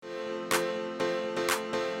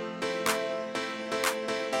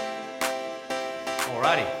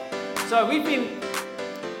Alrighty. So we've been,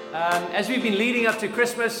 as we've been leading up to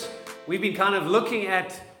Christmas, we've been kind of looking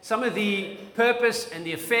at some of the purpose and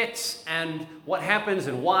the effects and what happens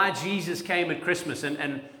and why Jesus came at Christmas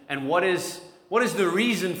and what is the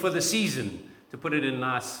reason for the season, to put it in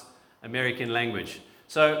nice American language.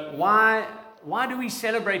 So why do we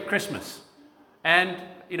celebrate Christmas? And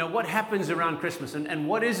what happens around Christmas? And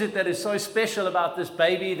what is it that is so special about this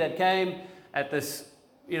baby that came at this,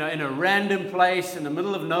 in a random place in the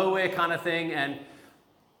middle of nowhere kind of thing? And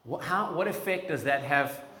what effect does that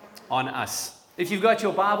have on us? If you've got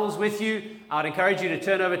your Bibles with you, I'd encourage you to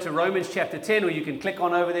turn over to Romans chapter 10, or you can click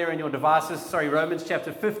on over there in your devices. Romans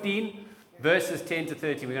chapter 15, verses 10 to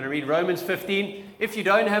 13. We're going to read Romans 15. If you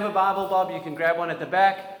don't have a Bible, Bob, you can grab one at the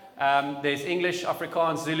back. There's English,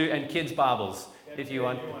 Afrikaans, Zulu, and kids' Bibles, if you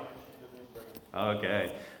want.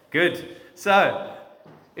 Okay, good. So,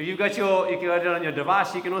 if you can go it on your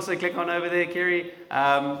device, you can also click on over there, Kerry.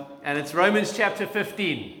 And it's Romans chapter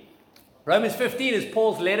 15. Romans 15 is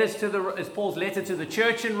Paul's letter to the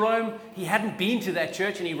church in Rome. He hadn't been to that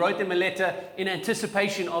church, and he wrote them a letter in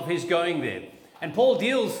anticipation of his going there. And Paul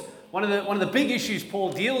deals, one of the big issues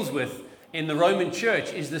Paul deals with in the Roman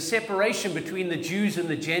church is the separation between the Jews and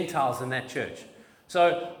the Gentiles in that church.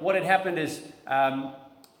 So what had happened is,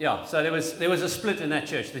 so there was a split in that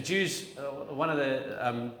church. The Jews, one of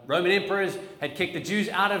the Roman emperors had kicked the Jews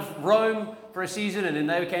out of Rome for a season, and then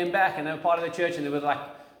they came back and they were part of the church, and there were like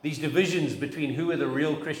these divisions between who were the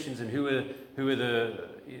real Christians and who were the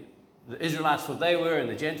Israelites thought they were, and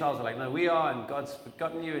the Gentiles are like, no, we are, and God's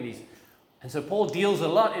forgotten you, and so Paul deals a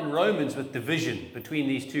lot in Romans with division between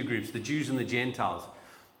these two groups, the Jews and the Gentiles.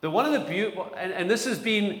 But one of the and this has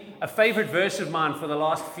been a favorite verse of mine for the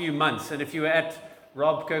last few months. And if you were at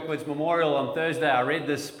Rob Kirkwood's memorial on Thursday, I read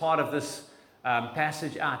this part of this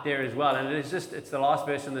passage out there as well. And it's the last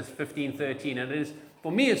verse in this 15:13. And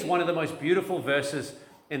for me, it's one of the most beautiful verses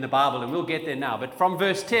in the Bible. And we'll get there now. But from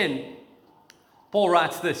verse 10, Paul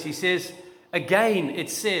writes this. He says, again, it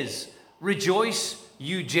says, rejoice,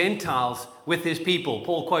 you Gentiles, with his people.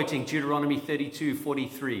 Paul quoting Deuteronomy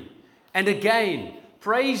 32:43. And again,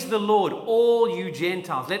 praise the Lord, all you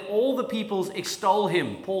Gentiles. Let all the peoples extol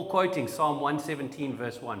him. Paul quoting Psalm 117,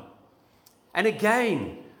 verse 1. And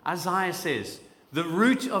again, Isaiah says, the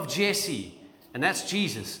root of Jesse, and that's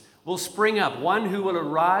Jesus, will spring up, one who will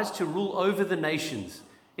arise to rule over the nations.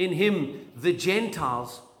 In him, the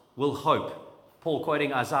Gentiles will hope. Paul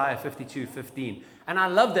quoting Isaiah 52:15. And I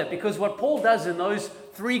love that, because what Paul does in those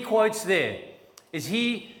three quotes there is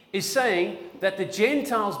he is saying that the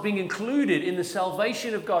Gentiles being included in the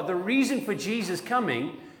salvation of God, the reason for Jesus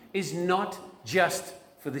coming is not just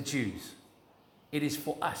for the Jews. It is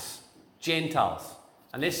for us, Gentiles.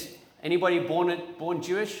 Unless anybody born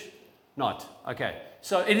Jewish? Not. Okay.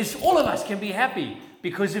 So it is, all of us can be happy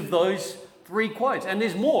because of those three quotes. And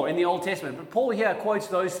there's more in the Old Testament. But Paul here quotes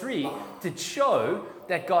those three to show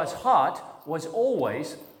that God's heart was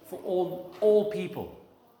always for all people.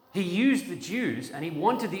 He used the Jews, and he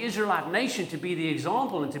wanted the Israelite nation to be the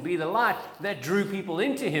example and to be the light that drew people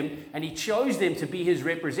into him, and he chose them to be his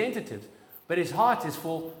representatives. But his heart is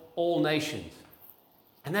for all nations.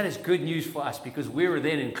 And that is good news for us, because we were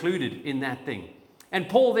then included in that thing. And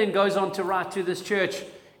Paul then goes on to write to this church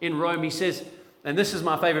in Rome. He says, and this is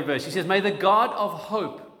my favorite verse, he says, may the God of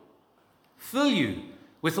hope fill you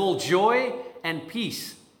with all joy and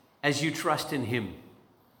peace as you trust in him,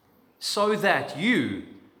 so that you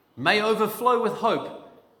may overflow with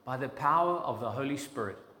hope by the power of the Holy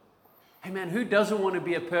Spirit. Hey man, who doesn't want to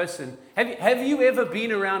be a person? Have you ever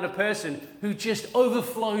been around a person who just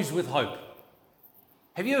overflows with hope?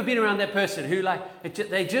 Have you ever been around that person who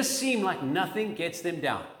they just seem like nothing gets them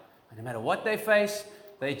down? And no matter what they face,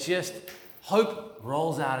 hope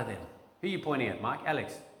rolls out of them. Who are you pointing at, Mike?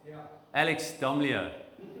 Alex? Yeah. Alex Domleo.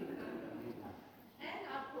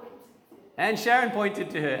 And Sharon pointed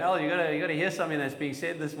to her. Oh, you got to hear something that's being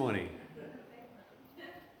said this morning.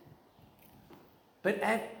 But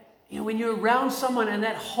when you're around someone and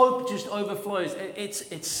that hope just overflows,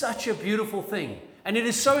 it's such a beautiful thing. And it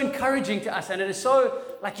is so encouraging to us. And it is so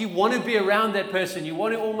like you want to be around that person. You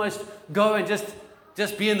want to almost go and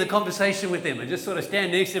just be in the conversation with them and just sort of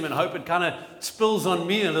stand next to them and hope it kind of spills on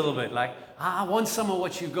me a little bit. Like, I want some of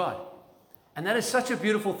what you got. And that is such a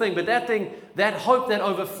beautiful thing. But that hope that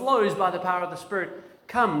overflows by the power of the Spirit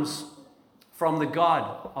comes from the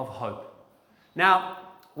God of hope. Now,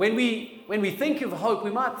 when we think of hope,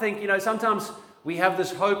 we might think, sometimes we have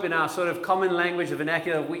this hope in our sort of common language, the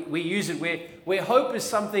vernacular. We use it where hope is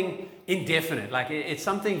something indefinite. Like it's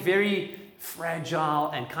something very fragile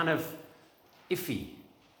and kind of iffy.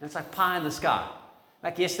 And it's like pie in the sky.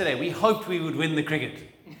 Like yesterday, we hoped we would win the cricket,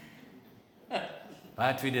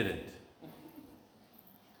 but we didn't.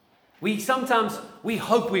 Sometimes we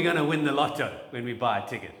hope we're going to win the lotto when we buy a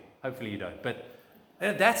ticket. Hopefully you don't. But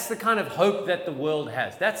that's the kind of hope that the world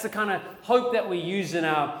has. That's the kind of hope that we use in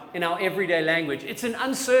our everyday language. It's an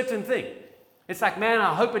uncertain thing. It's like, man,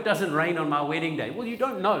 I hope it doesn't rain on my wedding day. Well, you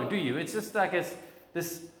don't know, do you? It's just like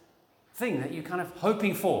this thing that you're kind of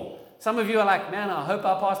hoping for. Some of you are like, man, I hope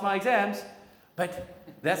I'll pass my exams. But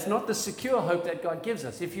that's not the secure hope that God gives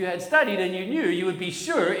us. If you had studied and you knew, you would be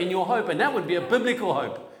sure in your hope, and that would be a biblical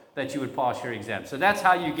hope that you would pass your exam. So that's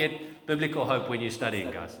how you get biblical hope when you're studying,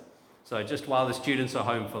 guys. So just while the students are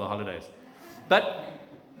home for the holidays. But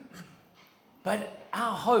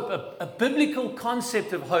our hope, a biblical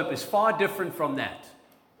concept of hope is far different from that.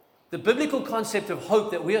 The biblical concept of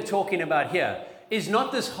hope that we are talking about here is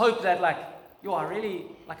not this hope that I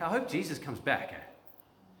hope Jesus comes back.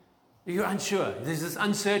 You're unsure. There's this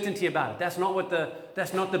uncertainty about it. That's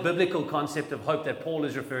not the biblical concept of hope that Paul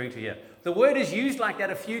is referring to here. The word is used like that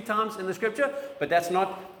a few times in the scripture, but that's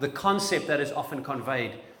not the concept that is often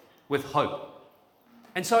conveyed with hope.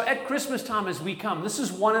 And so at Christmas time as we come, this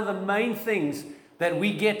is one of the main things that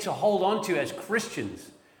we get to hold on to as Christians,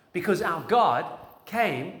 because our God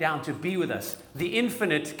came down to be with us. The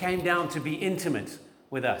infinite came down to be intimate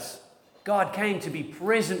with us. God came to be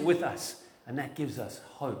present with us, and that gives us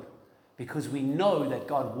hope. Because we know that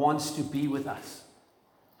God wants to be with us.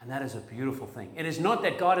 And that is a beautiful thing. It is not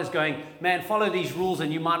that God is going, man, follow these rules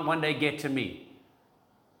and you might one day get to me.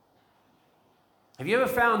 Have you ever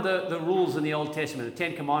found the rules in the Old Testament, the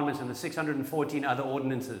 10 Commandments and the 614 other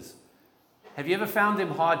ordinances? Have you ever found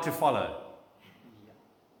them hard to follow?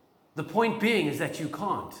 The point being is that you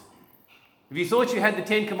can't. If you thought you had the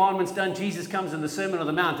 10 Commandments done, Jesus comes in the Sermon on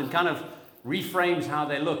the Mount and kind of reframes how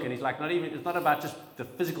they look, and he's like, it's not about just the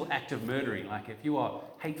physical act of murdering. Like, if you are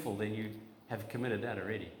hateful, then you have committed that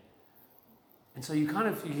already. And so you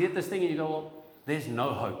get this thing and you go, well, there's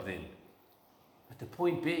no hope then. But the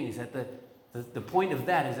point being is that the point of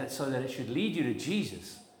that is that so that it should lead you to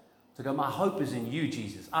Jesus. To go, my hope is in you,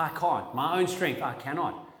 Jesus. I can't. My own strength, I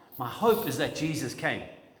cannot. My hope is that Jesus came.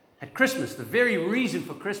 At Christmas, the very reason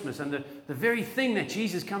for Christmas and the very thing that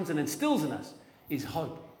Jesus comes and instills in us is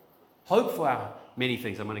hope. Hope for our many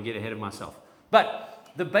things. I'm going to get ahead of myself. But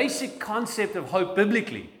the basic concept of hope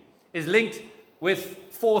biblically is linked with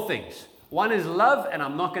four things. One is love, and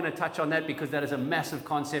I'm not going to touch on that because that is a massive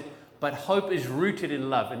concept. But hope is rooted in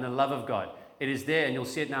love, in the love of God. It is there, and you'll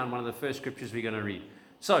see it now in one of the first scriptures we're going to read.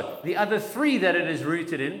 So the other three that it is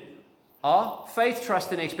rooted in are faith,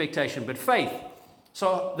 trust, and expectation. But faith.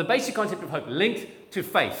 So the basic concept of hope linked to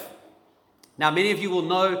faith. Now, many of you will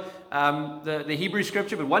know the Hebrew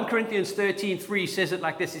scripture, but 1 Corinthians 13:3 says it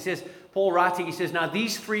like this. He says, Paul writing, he says, now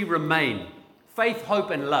these three remain, faith,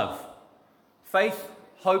 hope, and love. Faith,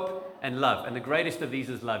 hope, and love. And the greatest of these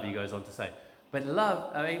is love, he goes on to say. But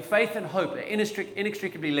faith and hope are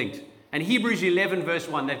inextricably linked. And Hebrews 11 verse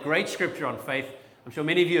 1, that great scripture on faith, I'm sure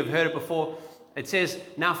many of you have heard it before. It says,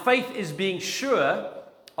 now faith is being sure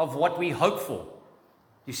of what we hope for.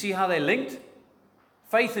 You see how they're linked?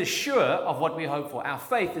 Faith is sure of what we hope for. Our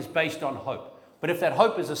faith is based on hope. But if that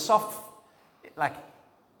hope is a soft,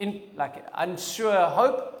 unsure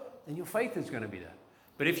hope, then your faith is going to be there.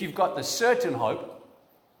 But if you've got the certain hope,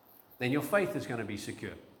 then your faith is going to be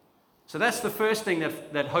secure. So that's the first thing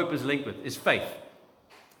that hope is linked with, is faith.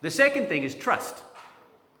 The second thing is trust.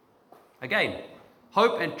 Again,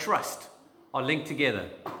 hope and trust are linked together.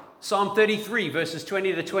 Psalm 33, verses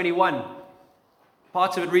 20 to 21.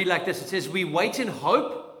 Parts of it read like this. It says, we wait in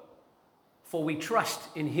hope, for we trust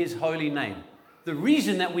in his holy name. The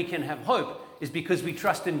reason that we can have hope is because we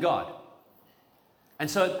trust in God. And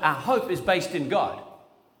so our hope is based in God,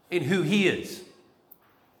 in who he is,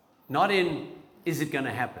 not in, is it going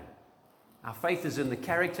to happen? Our faith is in the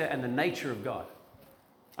character and the nature of God.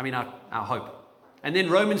 Our hope. And then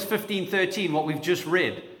Romans 15:13, what we've just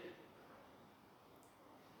read.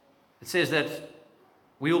 It says that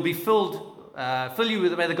we will be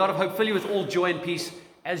may the God of hope fill you with all joy and peace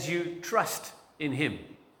as you trust in him.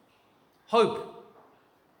 Hope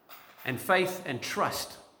and faith and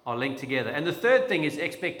trust are linked together. And the third thing is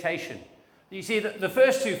expectation. You see, the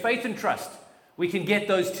first two, faith and trust, we can get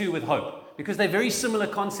those two with hope because they're very similar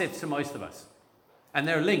concepts to most of us. And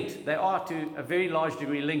they're linked. They are to a very large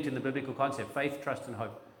degree linked in the biblical concept, faith, trust, and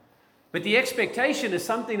hope. But the expectation is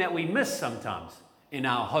something that we miss sometimes in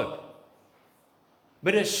our hope.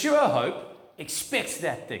 But a sure hope expects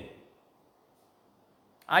that thing.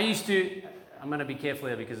 I'm going to be careful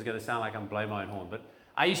here because it's going to sound like I'm blowing my own horn, but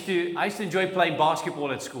I used to enjoy playing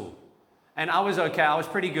basketball at school. And I was okay. I was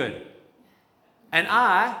pretty good. And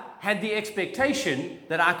I had the expectation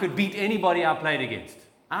that I could beat anybody I played against.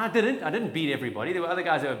 I didn't beat everybody. There were other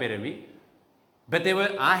guys that were better than me. But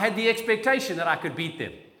I had the expectation that I could beat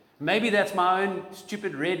them. Maybe that's my own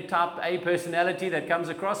stupid red type A personality that comes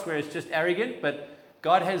across where it's just arrogant, but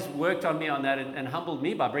God has worked on me on that and humbled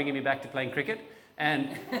me by bringing me back to playing cricket. And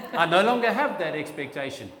I no longer have that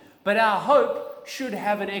expectation. But our hope should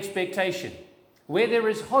have an expectation. Where there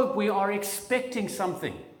is hope, we are expecting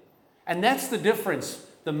something. And that's the difference,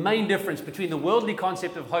 the main difference between the worldly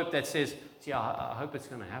concept of hope that says, yeah, I hope it's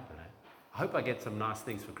going to happen. I hope I get some nice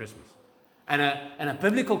things for Christmas. And a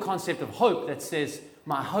biblical concept of hope that says,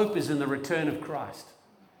 my hope is in the return of Christ.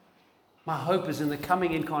 My hope is in the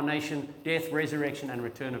coming incarnation, death, resurrection, and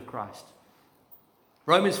return of Christ.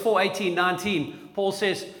 Romans 4:18-19, Paul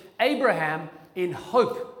says, Abraham in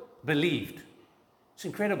hope believed. It's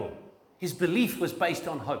incredible. His belief was based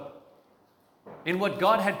on hope. In what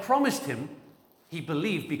God had promised him, he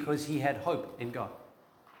believed because he had hope in God.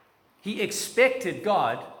 He expected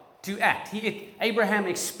God to act. Abraham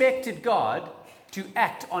expected God to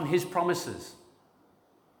act on his promises.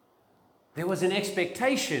 There was an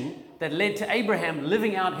expectation that led to Abraham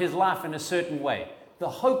living out his life in a certain way. The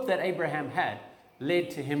hope that Abraham had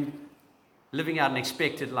led to him living out an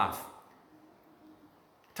expected life.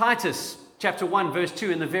 Titus chapter 1 verse 2,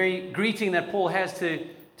 in the very greeting that Paul has to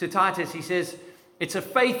Titus, he says, it's a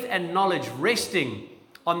faith and knowledge resting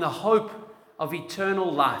on the hope of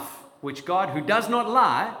eternal life, which God, who does not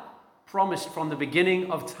lie, promised from the beginning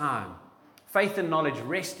of time. Faith and knowledge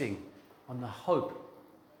resting on the hope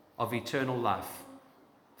of eternal life.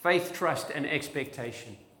 Faith, trust, and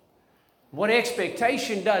expectation. What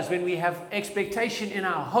expectation does when we have expectation in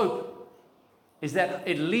our hope is that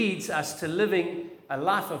it leads us to living a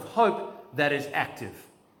life of hope that is active.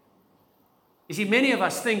 You see, many of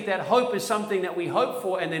us think that hope is something that we hope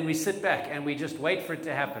for and then we sit back and we just wait for it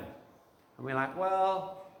to happen. And we're like,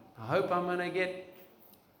 well, I hope I'm going to get,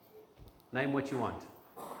 name what you want.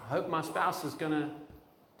 I hope my spouse is going to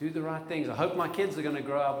do the right things. I hope my kids are going to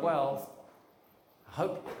grow up well. I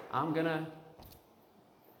hope I'm going to.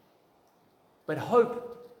 But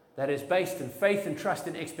hope that is based in faith and trust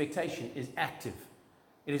and expectation is active.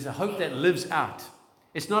 It is a hope that lives out.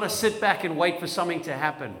 It's not a sit back and wait for something to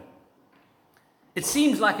happen. It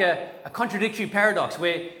seems like a contradictory paradox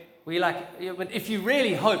where we but if you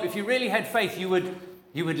really hope, if you really had faith, you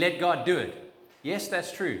would let God do it. Yes,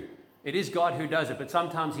 that's true. It is God who does it, but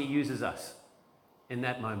sometimes he uses us in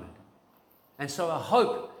that moment. And so a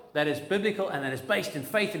hope that is biblical and that is based in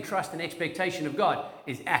faith and trust and expectation of God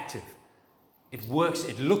is active. It works.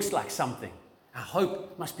 It looks like something. Our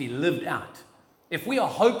hope must be lived out. If we are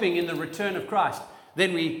hoping in the return of Christ,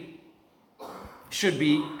 then we should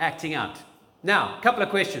be acting out. Now, a couple of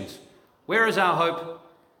questions. Where is our hope?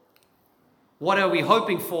 What are we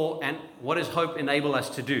hoping for? And what does hope enable us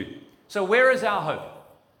to do? So where is our hope?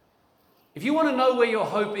 If you want to know where your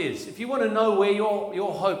hope is, if you want to know where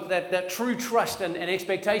your hope, that true trust and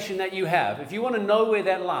expectation that you have, if you want to know where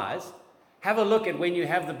that lies, have a look at when you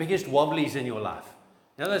have the biggest wobblies in your life.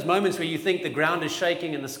 You know those moments where you think the ground is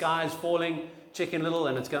shaking and the sky is falling, Chicken Little,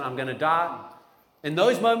 and I'm going to die? In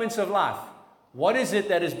those moments of life, what is it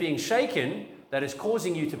that is being shaken that is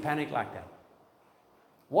causing you to panic like that?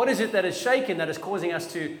 What is it that is shaken that is causing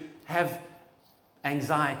us to have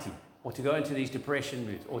anxiety or to go into these depression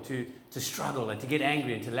moods or to struggle and to get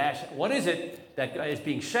angry and to lash? What is it that is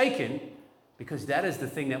being shaken? Because that is the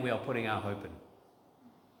thing that we are putting our hope in.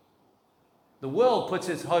 The world puts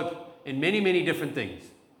its hope in many, many different things.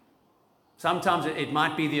 Sometimes it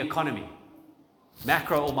might be the economy,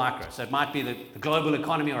 macro or micro. So it might be the global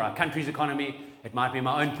economy or our country's economy. It might be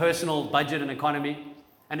my own personal budget and economy.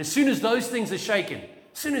 And as soon as those things are shaken,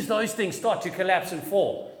 as soon as those things start to collapse and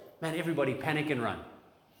fall, man, everybody panic and run.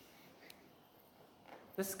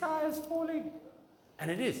 The sky is falling.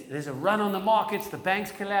 And it is. There's a run on the markets, the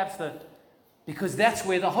banks collapse, because that's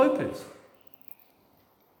where the hope is.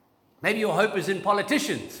 Maybe your hope is in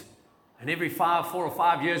politicians. And every 4 or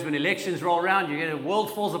 5 years when elections roll around, the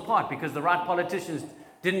world falls apart because the right politicians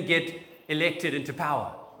didn't get elected into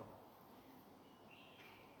power.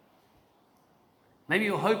 Maybe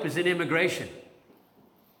your hope is in immigration.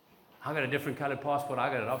 I got a different colored passport.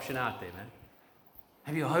 I got an option out there, man.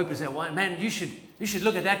 Maybe your hope is that one, man, you should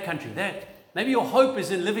look at that country. Maybe your hope is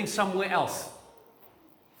in living somewhere else.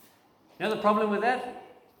 You know the problem with that?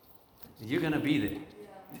 You're going to be there.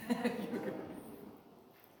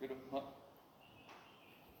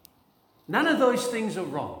 None of those things are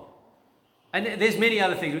wrong. And there's many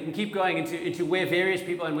other things. We can keep going into where various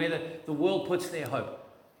people and where the world puts their hope.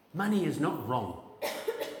 Money is not wrong.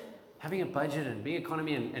 having a budget and being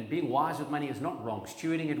economy and being wise with money is not wrong.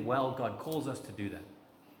 Stewarding it well, God calls us to do that.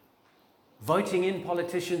 Voting in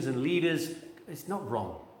politicians and leaders is not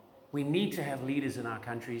wrong. We need to have leaders in our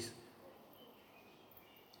countries.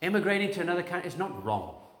 Emigrating to another country is not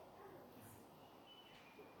wrong.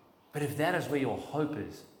 But if that is where your hope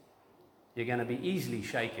is, you're going to be easily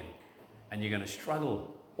shaken and you're going to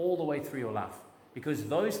struggle all the way through your life, because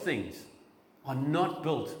those things are not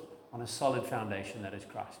built on a solid foundation that is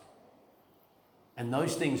Christ. And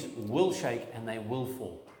those things will shake and they will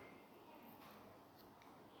fall.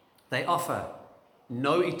 They offer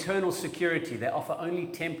no eternal security. They offer only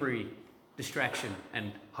temporary distraction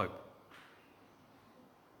and hope.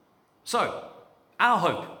 So, our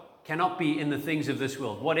hope cannot be in the things of this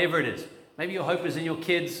world, whatever it is. Maybe your hope is in your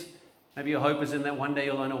kids. Maybe your hope is in that one day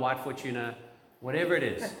you'll own a white Fortuner. Whatever it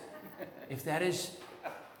is. If that is,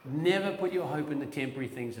 never put your hope in the temporary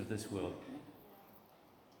things of this world.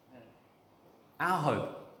 Our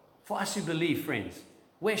hope, for us who believe, friends,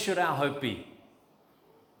 where should our hope be?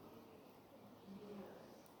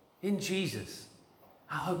 In Jesus.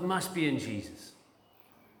 Our hope must be in Jesus.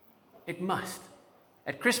 It must.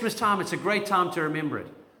 At Christmas time, it's a great time to remember it.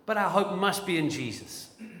 But our hope must be in Jesus.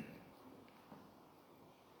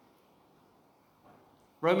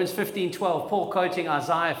 Romans 15:12, Paul quoting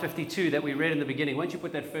Isaiah 52 that we read in the beginning. Why don't you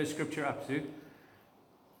put that first scripture up, Sue?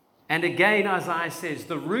 And again, Isaiah says,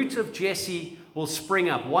 the root of Jesse will spring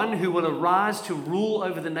up, one who will arise to rule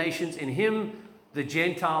over the nations. In him, the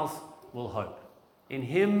Gentiles will hope. In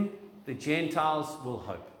him, the Gentiles will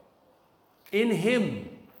hope. In him,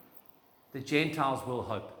 the Gentiles will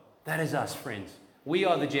hope. That is us, friends. We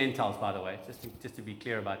are the Gentiles, by the way, just to be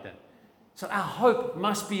clear about that. So our hope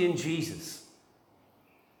must be in Jesus.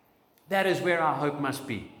 That is where our hope must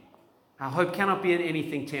be. Our hope cannot be in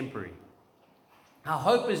anything temporary. Our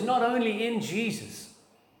hope is not only in Jesus,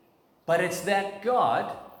 but it's that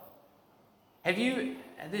God,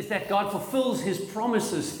 it's that God fulfills his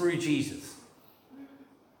promises through Jesus.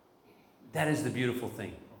 That is the beautiful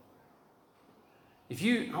thing.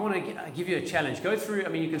 I want to give you a challenge. Go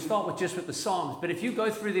through, you can start with the Psalms, but if you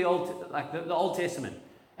go through the Old Testament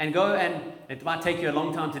and go, and it might take you a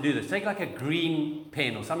long time to do this, take like a green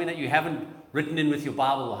pen or something that you haven't written in with your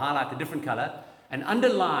Bible, or highlight a different color, and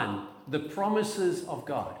underline the promises of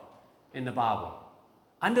God in the Bible.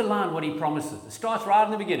 Underline what he promises. It starts right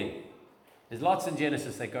in the beginning. There's lots in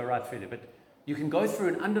Genesis that go right through there, but you can go through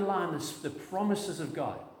and underline the promises of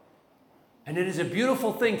God. And it is a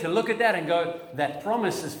beautiful thing to look at that and go, that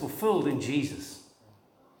promise is fulfilled in Jesus.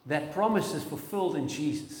 That promise is fulfilled in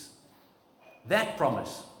Jesus. That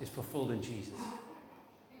promise is fulfilled in Jesus.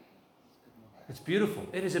 It's beautiful.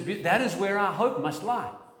 That is where our hope must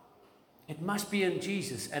lie. It must be in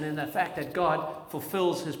Jesus and in the fact that God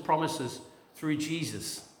fulfills his promises through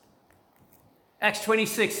Jesus. Acts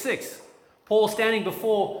 26:6. Paul standing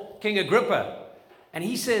before King Agrippa, and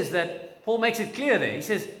he says that, Paul makes it clear there. He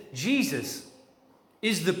says, Jesus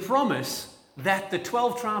is the promise that the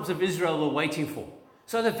 12 tribes of Israel were waiting for.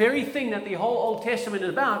 So the very thing that the whole Old Testament is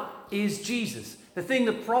about is Jesus. The thing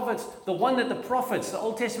the prophets, the one that the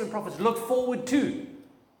Old Testament prophets looked forward to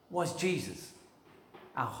was Jesus.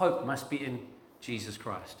 Our hope must be in Jesus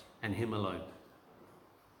Christ and him alone.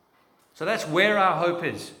 So that's where our hope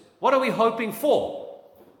is. What are we hoping for?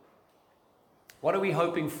 What are we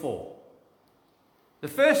hoping for? The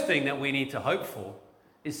first thing that we need to hope for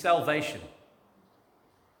is salvation.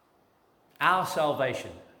 Our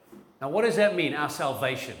salvation. Now, what does that mean, our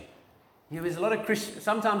salvation? There's a lot of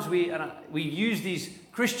sometimes we use these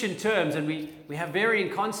Christian terms and we have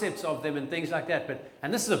varying concepts of them and things like that.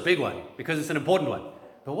 And this is a big one because it's an important one.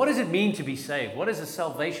 But what does it mean to be saved? What is a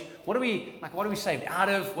salvation? What are we saved out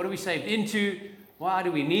of? What are we saved into? Why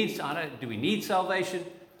do we need salvation?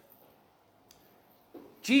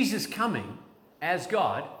 Jesus coming as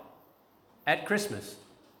God at Christmas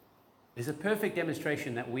is a perfect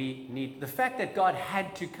demonstration that we need. The fact that God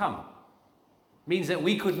had to come means that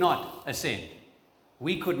we could not ascend.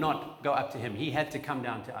 We could not go up to him. He had to come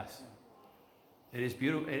down to us. It is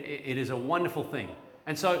beautiful. It is a wonderful thing.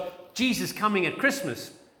 And so Jesus coming at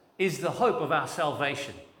Christmas is the hope of our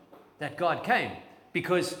salvation, that God came.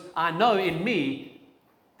 Because I know in me,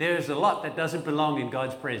 there is a lot that doesn't belong in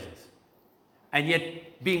God's presence. And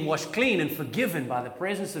yet being washed clean and forgiven by the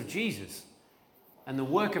presence of Jesus and the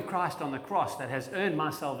work of Christ on the cross that has earned my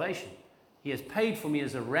salvation. He has paid for me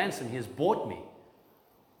as a ransom. He has bought me.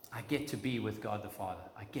 I get to be with God the Father.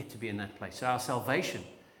 I get to be in that place. So our salvation.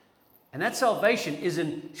 And that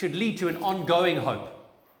salvation should lead to an ongoing hope.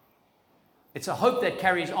 It's a hope that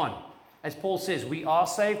carries on. As Paul says, we are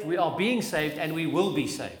saved, we are being saved, and we will be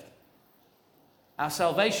saved. Our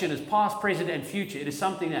salvation is past, present, and future. It is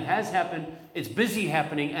something that has happened, it's busy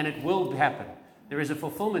happening, and it will happen. There is a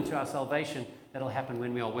fulfillment to our salvation that will happen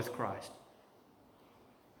when we are with Christ.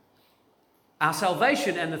 Our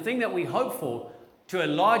salvation and the thing that we hope for, to a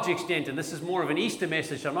large extent, and this is more of an Easter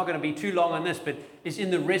message, so I'm not going to be too long on this, but is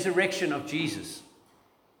in the resurrection of Jesus.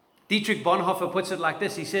 Dietrich Bonhoeffer puts it like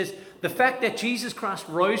this. He says, the fact that Jesus Christ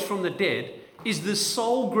rose from the dead is the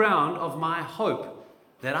sole ground of my hope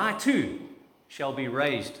that I too shall be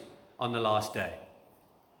raised on the last day.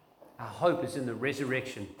 Our hope is in the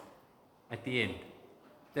resurrection at the end,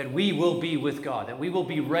 that we will be with God, that we will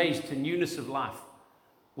be raised to newness of life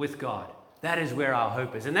with God. That is where our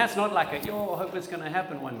hope is. And that's not like I hope it's going to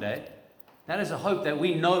happen one day. That is a hope that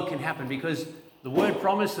we know can happen because the Word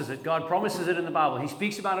promises it. God promises it in the Bible. He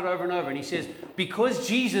speaks about it over and over. And He says, because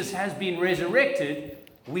Jesus has been resurrected,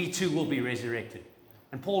 we too will be resurrected.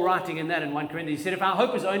 And Paul, writing in that in 1 Corinthians, he said, if our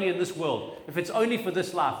hope is only in this world, if it's only for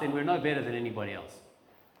this life, then we're no better than anybody else.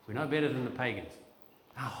 We're no better than the pagans.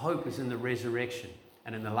 Our hope is in the resurrection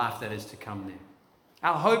and in the life that is to come there.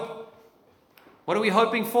 Our hope, what are we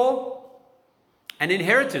hoping for? An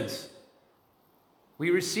inheritance. We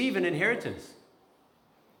receive an inheritance.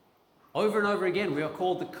 Over and over again, we are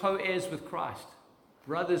called the co-heirs with Christ,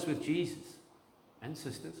 brothers with Jesus, and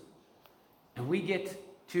sisters. And we get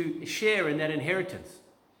to share in that inheritance.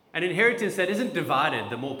 An inheritance that isn't divided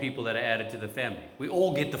the more people that are added to the family. We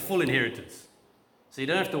all get the full inheritance. So you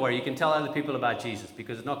don't have to worry. You can tell other people about Jesus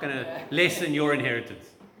because it's not going to lessen your inheritance.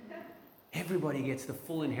 Everybody gets the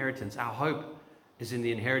full inheritance. Our hope is in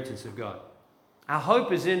the inheritance of God. Our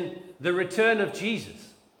hope is in the return of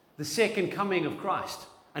Jesus, the second coming of Christ.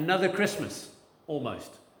 Another Christmas,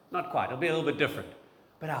 almost. Not quite. It'll be a little bit different.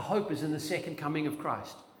 But our hope is in the second coming of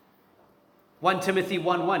Christ. 1 Timothy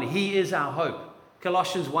 1:1, He is our hope.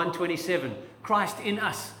 Colossians 1:27, Christ in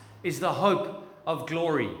us is the hope of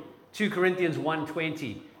glory. 2 Corinthians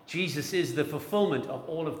 1:20, Jesus is the fulfillment of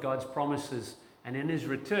all of God's promises. And in His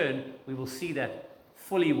return, we will see that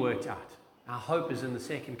fully worked out. Our hope is in the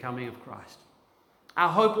second coming of Christ. Our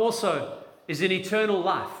hope also is in eternal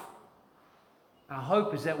life. Our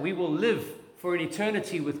hope is that we will live for an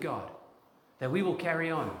eternity with God, that we will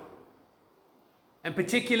carry on. And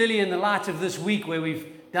particularly in the light of this week where we've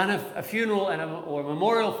done a funeral or a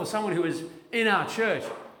memorial for someone who is in our church,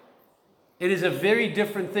 it is a very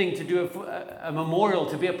different thing to do a memorial,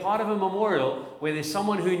 to be a part of a memorial where there's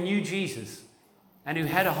someone who knew Jesus and who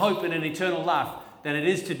had a hope in an eternal life than it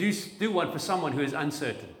is to do one for someone who is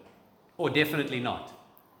uncertain. Or definitely not.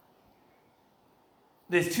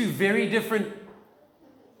 There's two very different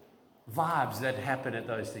vibes that happen at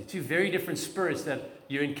those things. Two very different spirits that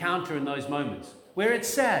you encounter in those moments. Where it's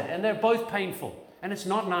sad and they're both painful. And it's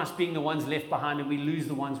not nice being the ones left behind and we lose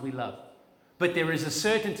the ones we love. But there is a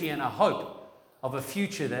certainty and a hope of a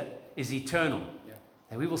future that is eternal. Yeah.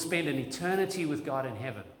 And we will spend an eternity with God in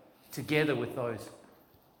heaven. Together with those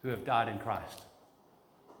who have died in Christ.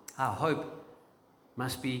 Our hope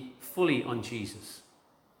must be fully on Jesus.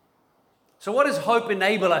 So what does hope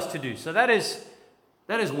enable us to do? So that is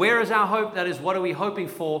where is our hope? That is what are we hoping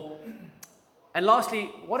for? And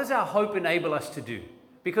lastly, what does our hope enable us to do?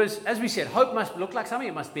 Because as we said, hope must look like something.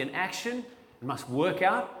 It must be an action. It must work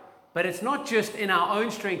out. But it's not just in our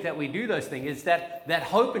own strength that we do those things. It's that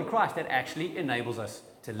hope in Christ that actually enables us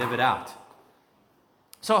to live it out.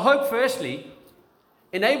 So hope, firstly,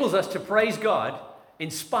 enables us to praise God in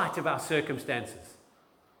spite of our circumstances.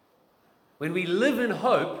 When we live in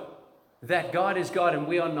hope that God is God and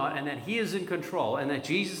we are not, and that He is in control, and that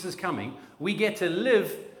Jesus is coming, we get to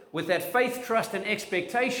live with that faith, trust, and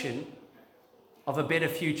expectation of a better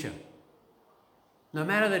future. No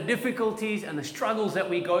matter the difficulties and the struggles that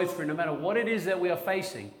we go through, no matter what it is that we are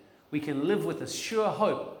facing, we can live with a sure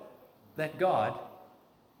hope that God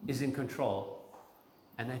is in control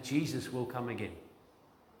and that Jesus will come again.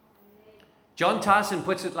 John Tyson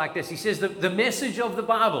puts it like this. He says, the message of the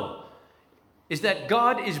Bible is that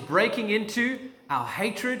God is breaking into our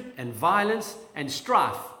hatred and violence and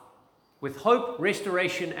strife with hope,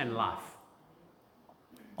 restoration, and life.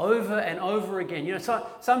 Over and over again. You know, so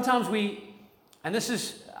sometimes and this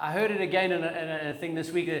is, I heard it again in a thing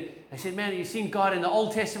this week. They said, man, you've seen God in the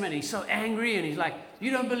Old Testament. He's so angry and He's like,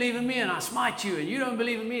 you don't believe in me and I smite you and you don't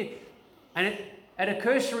believe in me. And at a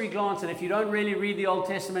cursory glance, and if you don't really read the Old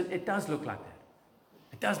Testament, it does look like that.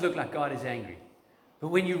 It does look like God is angry. But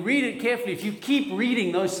when you read it carefully, if you keep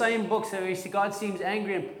reading those same books where you see God seems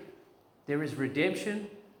angry, and there is redemption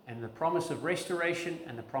and the promise of restoration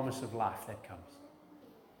and the promise of life that comes.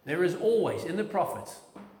 There is always, in the prophets,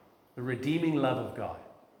 the redeeming love of God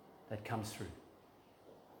that comes through.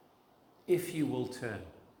 If you will turn,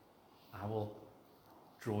 I will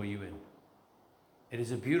draw you in. It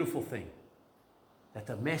is a beautiful thing that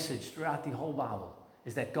the message throughout the whole Bible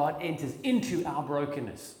is that God enters into our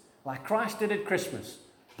brokenness, like Christ did at Christmas,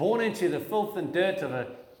 born into the filth and dirt of a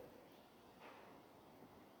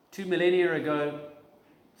 2 millennia ago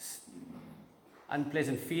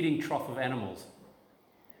unpleasant feeding trough of animals.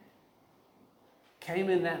 Came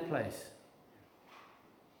in that place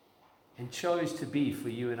and chose to be for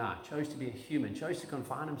you and I, chose to be a human, chose to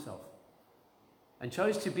confine himself, and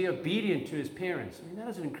chose to be obedient to his parents. I mean, that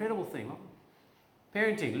is an incredible thing. Huh?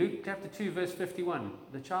 Parenting, Luke chapter 2, verse 51.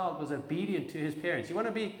 The child was obedient to his parents. You want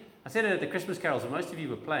to be, I said it at the Christmas carols, and most of you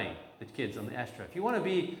were playing, the kids on the Astro. If you want to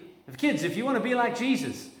be like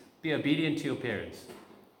Jesus, be obedient to your parents.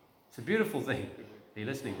 It's a beautiful thing. Are you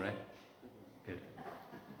listening, Ray? Good.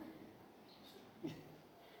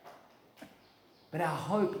 But our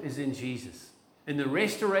hope is in Jesus, in the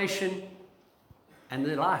restoration and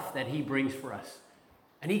the life that he brings for us.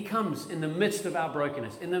 And he comes in the midst of our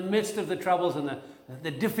brokenness, in the midst of the troubles and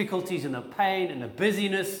the difficulties and the pain and the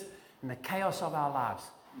busyness and the chaos of our lives.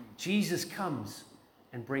 Jesus comes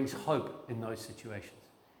and brings hope in those situations.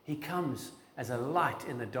 He comes as a light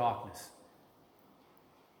in the darkness.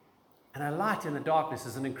 And a light in the darkness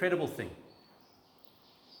is an incredible thing.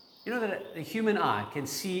 You know that the human eye can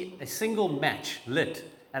see a single match lit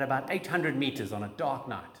at about 800 meters on a dark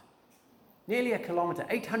night. Nearly a kilometer,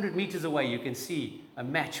 800 meters away, you can see a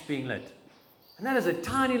match being lit. And that is a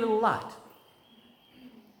tiny little light.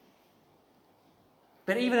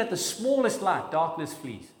 But even at the smallest light, darkness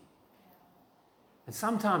flees. And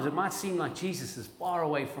sometimes it might seem like Jesus is far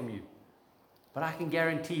away from you. But I can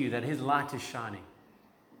guarantee you that his light is shining.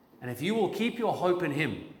 And if you will keep your hope in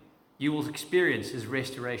him, you will experience his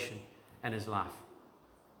restoration and his life.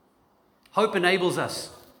 Hope enables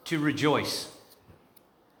us to rejoice.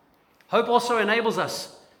 Hope also enables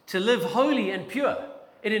us to live holy and pure.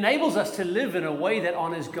 It enables us to live in a way that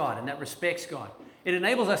honors God and that respects God. It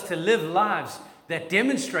enables us to live lives that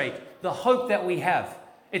demonstrate the hope that we have.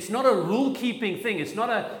 It's not a rule-keeping thing. It's not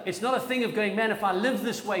a thing of going, man, if I live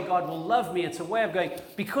this way, God will love me. It's a way of going,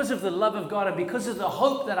 because of the love of God and because of the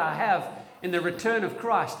hope that I have in the return of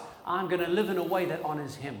Christ, I'm going to live in a way that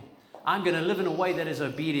honors him. I'm going to live in a way that is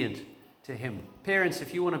obedient to him. Parents,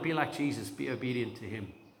 if you want to be like Jesus, be obedient to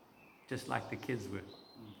him, just like the kids were.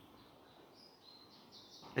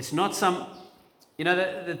 It's not some,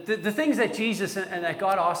 the things that Jesus and that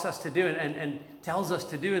God asks us to do and tells us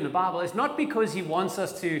to do in the Bible, it's not because he wants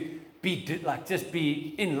us to just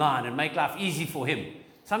be in line and make life easy for him.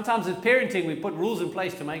 Sometimes in parenting, we put rules in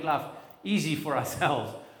place to make life easy for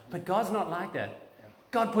ourselves. But God's not like that.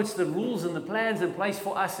 God puts the rules and the plans in place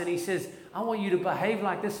for us, and he says, I want you to behave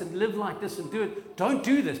like this and live like this and do it. Don't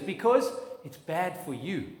do this because it's bad for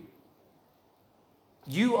you.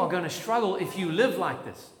 You are going to struggle if you live like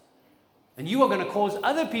this. And you are going to cause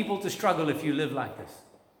other people to struggle if you live like this.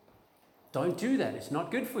 Don't do that. It's not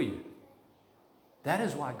good for you. That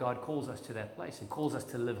is why God calls us to that place and calls us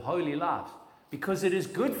to live holy lives, because it is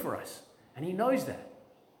good for us. And he knows that.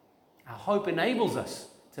 Our hope enables us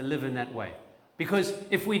to live in that way. Because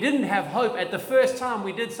if we didn't have hope at the first time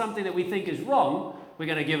we did something that we think is wrong, we're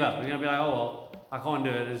going to give up. We're going to be like, oh, well, I can't do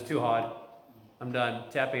it. It's too hard. I'm done.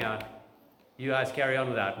 Tapping out. You guys carry on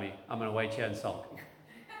without me. I'm going to wait here and sulk.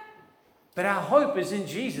 But our hope is in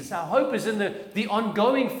Jesus. Our hope is in the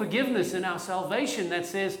ongoing forgiveness in our salvation that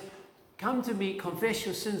says, come to me, confess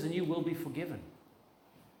your sins, and you will be forgiven.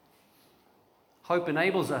 Hope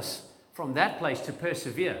enables us from that place to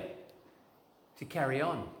persevere, to carry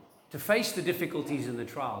on, to face the difficulties and the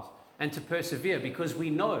trials, and to persevere because we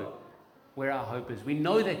know where our hope is. We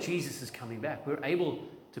know that Jesus is coming back. We're able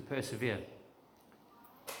to persevere.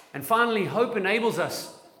 And finally, hope enables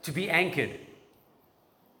us to be anchored,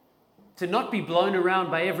 to not be blown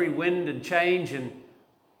around by every wind and change and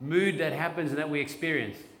mood that happens and that we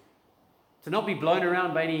experience, to not be blown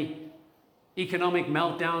around by any economic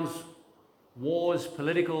meltdowns, wars,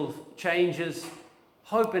 political changes.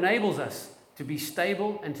 Hope enables us to be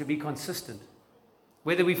stable and to be consistent,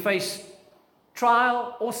 whether we face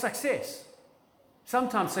trial or success.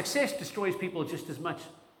 Sometimes success destroys people just as much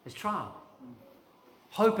as trial.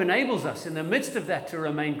 Hope enables us in the midst of that to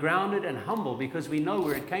remain grounded and humble because we know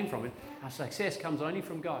where it came from. Our success comes only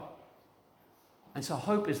from God. And so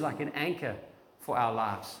hope is like an anchor for our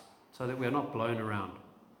lives so that we're not blown around.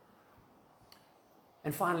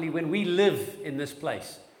 And finally, when we live in this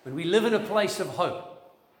place, when we live in a place of hope,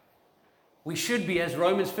 we should be, as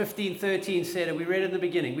Romans 15:13 said, and we read in the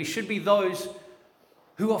beginning, we should be those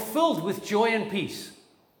who are filled with joy and peace.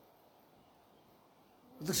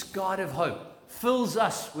 This God of hope fills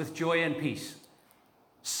us with joy and peace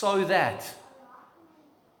so that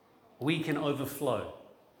we can overflow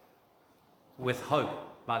with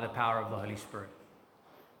hope by the power of the Holy Spirit.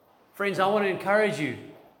 Friends, I want to encourage you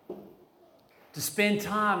to spend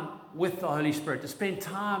time with the Holy Spirit, to spend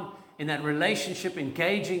time in that relationship,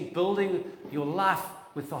 engaging, building your life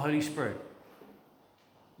with the Holy Spirit.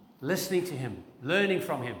 Listening to Him, learning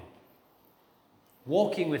from Him,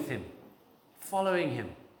 walking with Him, following Him.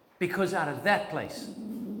 Because out of that place,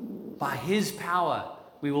 by His power,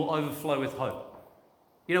 we will overflow with hope.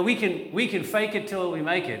 You know, we can fake it till we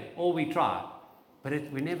make it, or we try, but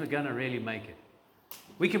we're never going to really make it.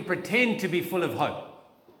 We can pretend to be full of hope,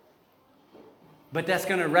 but that's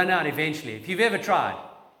going to run out eventually. If you've ever tried,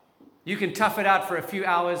 you can tough it out for a few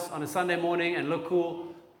hours on a Sunday morning and look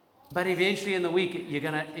cool, but eventually in the week, you're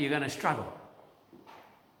going to struggle.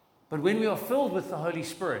 But when we are filled with the Holy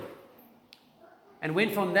Spirit, and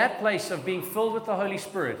when from that place of being filled with the Holy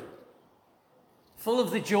Spirit, full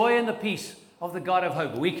of the joy and the peace of the God of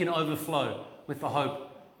hope, we can overflow with the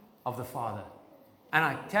hope of the Father. And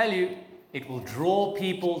I tell you, it will draw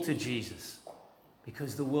people to Jesus,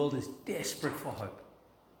 because the world is desperate for hope.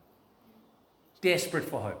 Desperate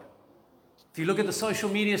for hope. If you look at the social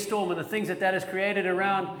media storm and the things that has created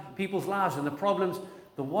around people's lives and the problems,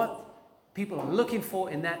 what people are looking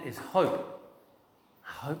for in that is hope.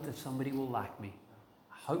 I hope that somebody will like me.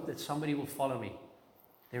 I hope that somebody will follow me.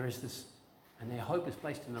 There is this, and their hope is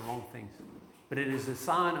placed in the wrong things. But it is a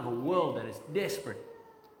sign of a world that is desperate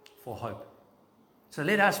for hope. So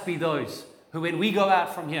let us be those who, when we go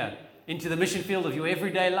out from here into the mission field of your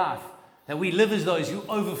everyday life, that we live as those who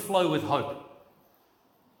overflow with hope.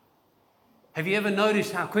 Have you ever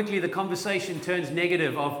noticed how quickly the conversation turns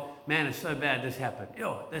negative of, man, it's so bad this happened.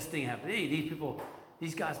 Oh, this thing happened. Hey, these people,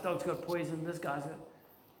 these guys' dogs got poisoned. This guy's,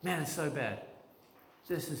 man, it's so bad.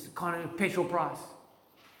 This is kind of petrol price.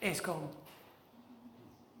 Eskom.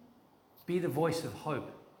 Be the voice of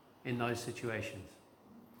hope in those situations.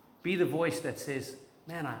 Be the voice that says,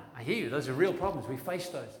 man, I hear you. Those are real problems. We face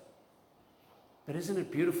those. But isn't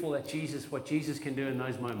it beautiful that what Jesus can do in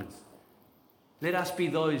those moments? Let us be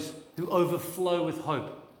those who overflow with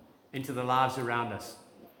hope into the lives around us.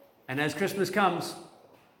 And as Christmas comes,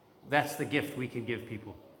 that's the gift we can give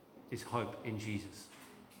people, is hope in Jesus.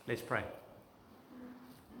 Let's pray.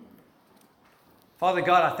 Father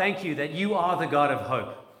God, I thank you that you are the God of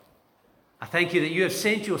hope. I thank you that you have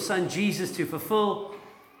sent your Son Jesus to fulfill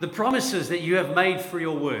the promises that you have made through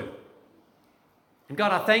your word. And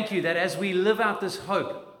God, I thank you that as we live out this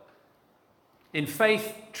hope in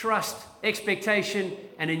faith, trust, expectation,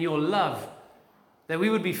 and in your love, that we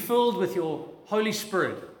would be filled with your Holy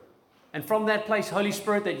Spirit. And from that place, Holy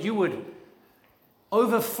Spirit, that you would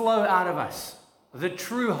overflow out of us the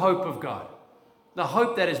true hope of God, the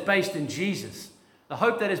hope that is based in Jesus, the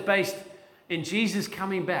hope that is based in Jesus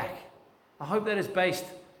coming back, the hope that is based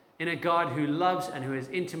in a God who loves and who is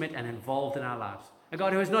intimate and involved in our lives, a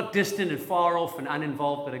God who is not distant and far off and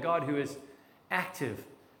uninvolved, but a God who is active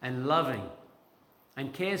and loving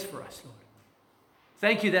and cares for us, Lord.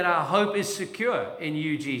 Thank you that our hope is secure in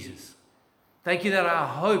you, Jesus. Thank you that our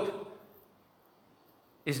hope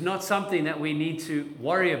is not something that we need to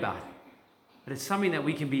worry about, but it's something that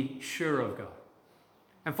we can be sure of, God.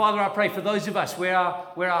 And Father, I pray for those of us where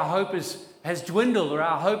our hope has dwindled, or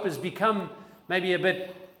our hope has become maybe a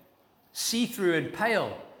bit see-through and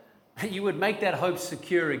pale, that you would make that hope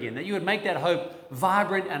secure again, that you would make that hope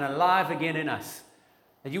vibrant and alive again in us,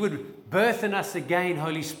 that you would birth in us again,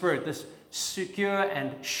 Holy Spirit, this secure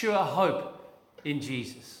and sure hope in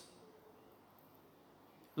Jesus.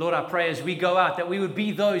 Lord, I pray as we go out that we would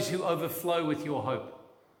be those who overflow with your hope,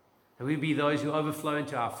 that we would be those who overflow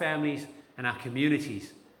into our families and our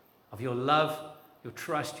communities of your love, your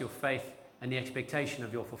trust, your faith, and the expectation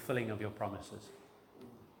of your fulfilling of your promises.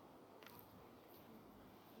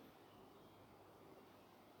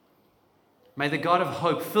 May the God of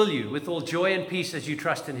hope fill you with all joy and peace as you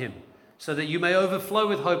trust in him, so that you may overflow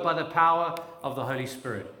with hope by the power of the Holy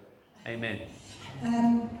Spirit. Amen.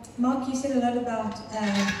 Mark, you said a lot about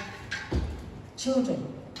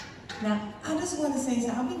children. Now, I just want to say,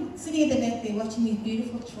 so I've been sitting at the back there watching these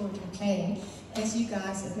beautiful children playing as you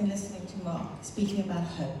guys have been listening to Mark speaking about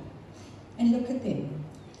hope. And look at them.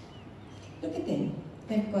 Look at them.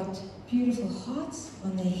 They've got beautiful hearts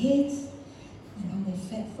on their heads and on their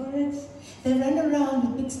fat foreheads. They run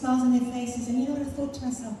around with big smiles on their faces. And you know what I thought to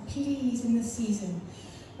myself? Please, in this season,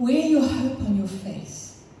 wear your hope on your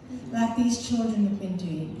face, like these children have been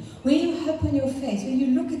doing. Wear your hope on your face, where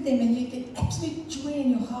you look at them and you get absolute joy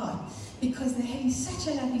in your heart because they're having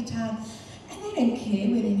such a lovely time. And they don't care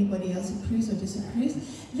whether anybody else approves or disapproves.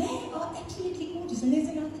 They are absolutely gorgeous. And there's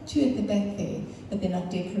another two at the back there, but they're not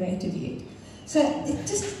decorated yet. So it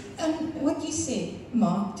just, what you said,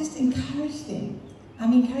 Mark, just encourage them.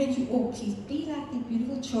 Encourage you all, please be like the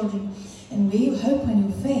beautiful children and wear your hope on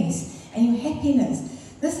your face and your happiness.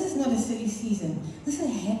 This is not a silly season. This is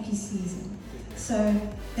a happy season. So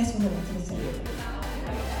that's what I wanted to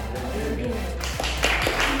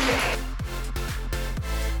say.